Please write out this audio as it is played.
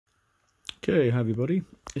Okay, hi everybody.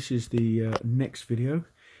 This is the next video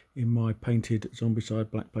in my painted Zombicide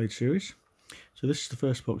Black Plague series. So this is the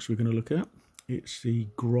first box we're going to look at. It's the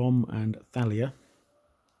Grom and Thalia.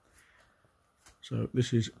 So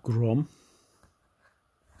this is Grom.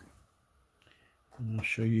 And I'll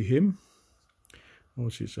show you him.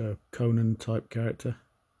 Obviously it's a Conan type character.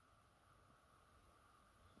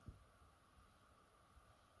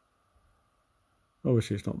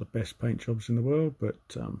 Obviously it's not the best paint jobs in the world, but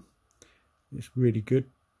it's really good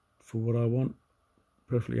for what I want.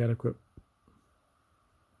 Perfectly adequate.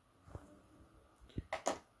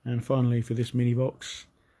 And finally for this mini box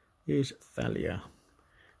is Thalia,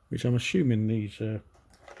 which I'm assuming these are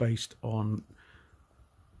based on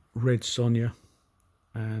Red Sonja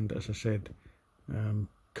and, as I said,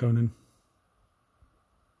 Conan.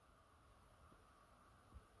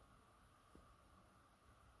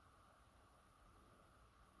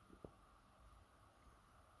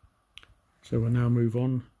 So we'll now move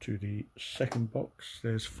on to the second box.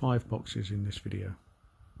 There's 5 boxes in this video.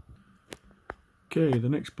 Okay, the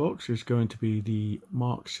next box is going to be the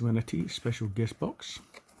Mark Simonetti special guest box.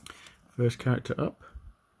 First character up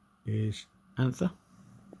is Anther.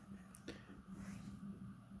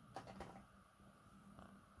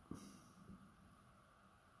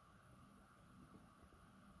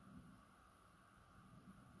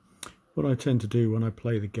 What I tend to do when I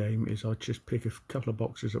play the game is I just pick a couple of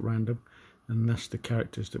boxes at random, and that's the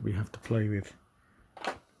characters that we have to play with.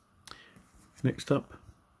 Next up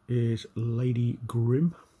is Lady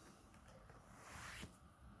Grimm.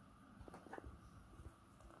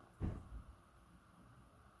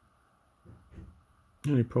 The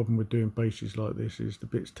only problem with doing bases like this is the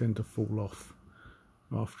bits tend to fall off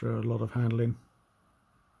after a lot of handling.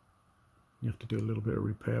 You have to do a little bit of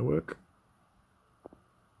repair work.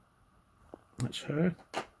 That's her.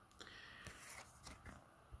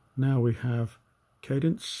 Now we have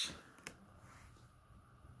Cadence.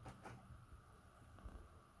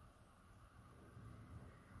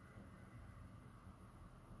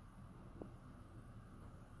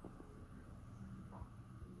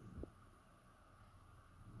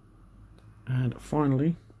 And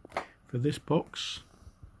finally, for this box,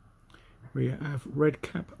 we have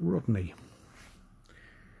Redcap Rodney.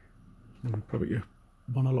 And probably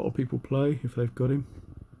one a lot of people play if they've got him.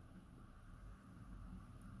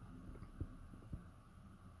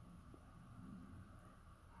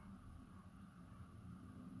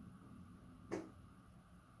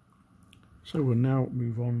 So we'll now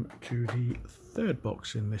move on to the third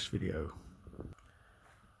box in this video.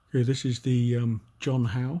 Okay, this is the John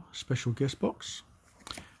Howe special guest box.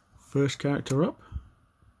 First character up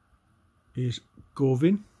is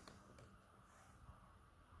Gorvin.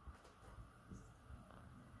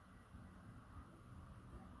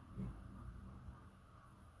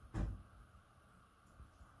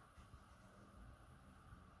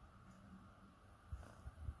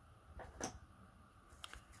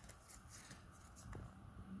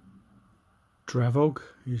 Dravog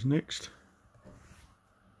is next.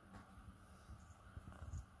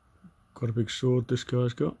 Got a big sword this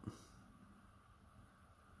guy's got.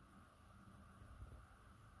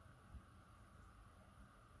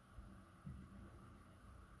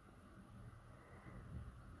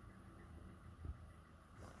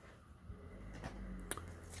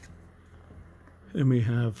 Then we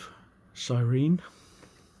have Cyrene.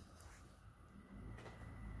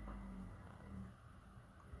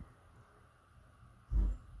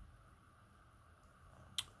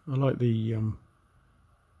 I like the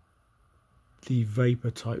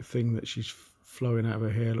vapor type thing that she's flowing out of her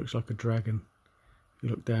hair. Looks like a dragon if you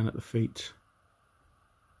look down at the feet.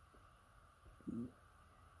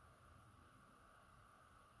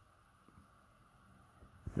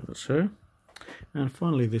 Yeah, that's her. And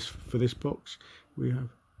finally, for this box we have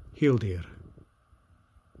Hildir.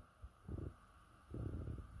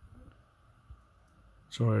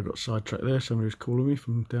 Sorry, I got sidetracked there. Somebody was calling me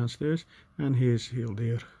from downstairs. And here's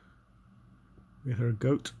Hildir with her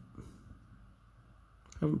goat.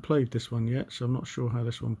 I haven't played this one yet, so I'm not sure how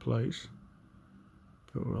this one plays.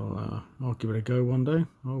 But I'll give it a go one day.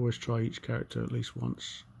 I always try each character at least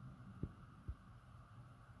once.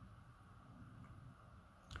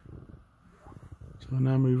 So I'll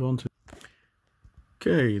now move on to...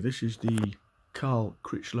 Okay, this is the Carl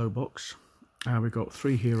Critchlow box. We've got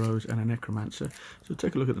 3 heroes and a necromancer. So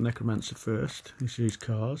take a look at the necromancer first. This is his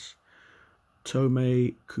cars.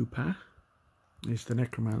 Tomei Kupa is the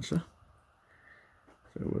necromancer.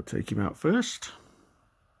 So we'll take him out first.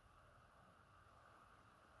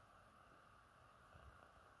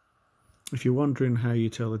 If you're wondering how you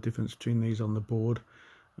tell the difference between these on the board,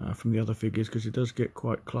 from the other figures, because it does get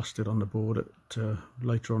quite clustered on the board at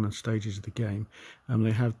later on in stages of the game.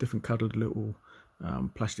 They have different coloured little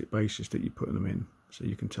plastic bases that you put them in, so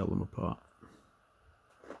you can tell them apart.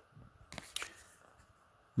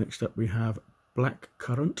 Next up we have Black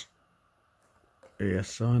Currant.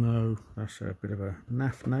 Yes, I know that's a bit of a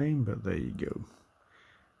naff name, but there you go.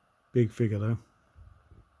 Big figure though.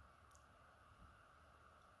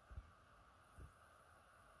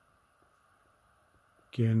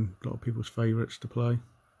 Again, a lot of people's favourites to play.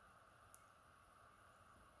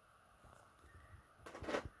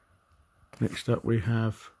 Next up we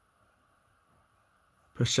have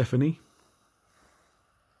Persephone.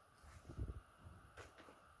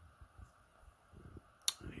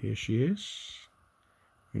 Here she is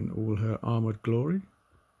in all her armoured glory.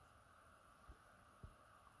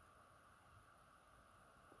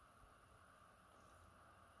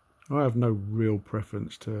 I have no real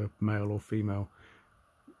preference to male or female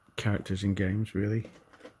characters in games, really.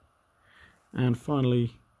 And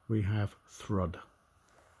finally we have Thrud.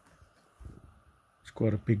 It's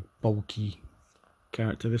quite a big bulky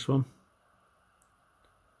character, this one,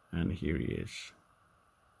 and here he is.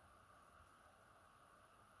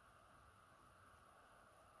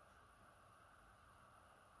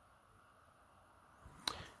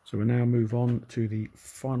 So we'll now move on to the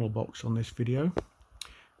final box on this video,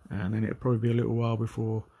 and then it'll probably be a little while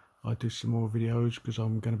before I do some more videos, because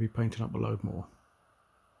I'm going to be painting up a load more.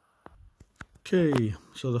 Okay,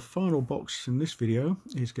 so the final box in this video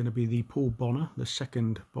is going to be the Paul Bonner, the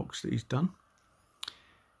second box that he's done.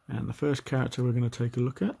 And the first character we're going to take a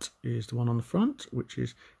look at is the one on the front, which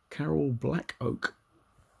is Carol Blackoak,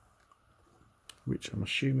 which I'm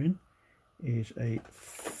assuming is a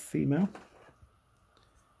female.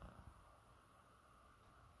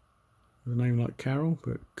 With a name like Carol,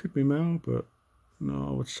 but could be male, but no,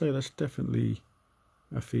 I would say that's definitely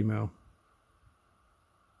a female.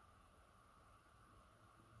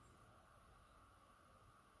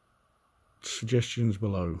 Suggestions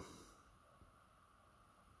below.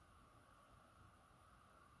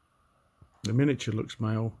 The miniature looks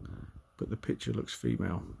male, but the picture looks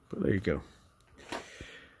female. But there you go.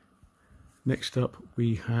 Next up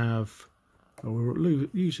we have, we'll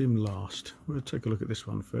use him last. We'll take a look at this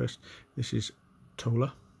one first. This is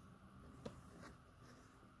Tola.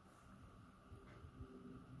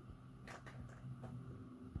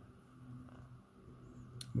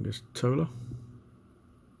 And there's Tola.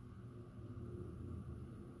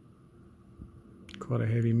 Quite a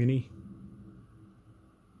heavy mini.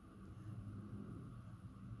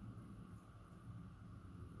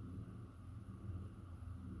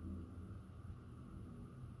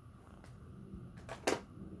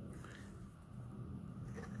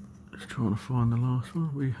 Trying to find the last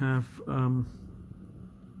one. We have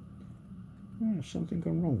something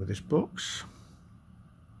gone wrong with this box.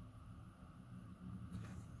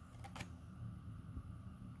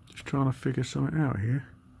 Just trying to figure something out here.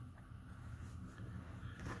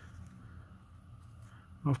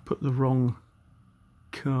 I've put the wrong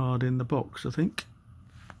card in the box, I think.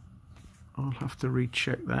 I'll have to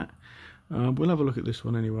recheck that. We'll have a look at this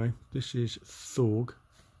one anyway. This is Thorg.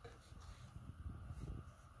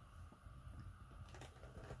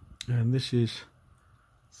 And this is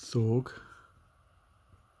Thorg.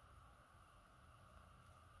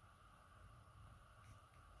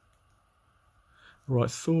 Right,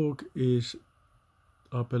 Thorg is,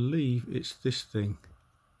 I believe it's this thing,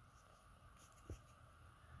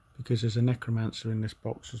 because there's a necromancer in this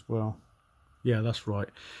box as well. Yeah, that's right.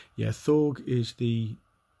 Yeah, Thorg is the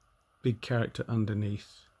big character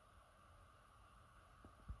underneath.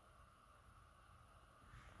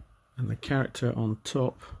 And the character on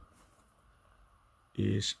top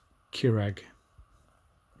is Kirag.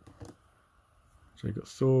 So you've got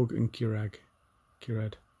Thorg and Kirag.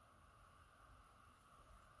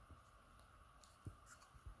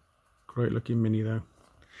 Great looking mini though.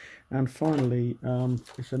 And finally,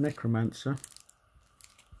 it's a necromancer.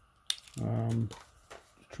 Trying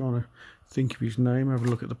to think of his name. Have a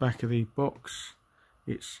look at the back of the box.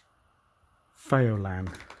 It's Phaolan.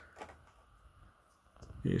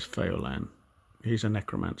 It is Phaolan. He's a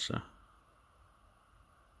necromancer.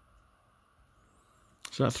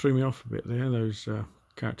 So that threw me off a bit there, those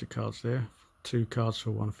character cards there. 2 cards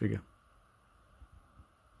for 1 figure.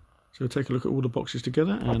 So we'll take a look at all the boxes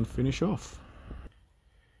together and finish off.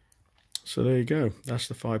 So there you go. That's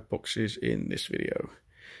the 5 boxes in this video.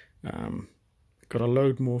 Got a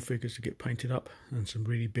load more figures to get painted up and some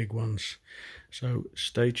really big ones. So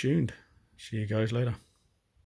stay tuned. See you guys later.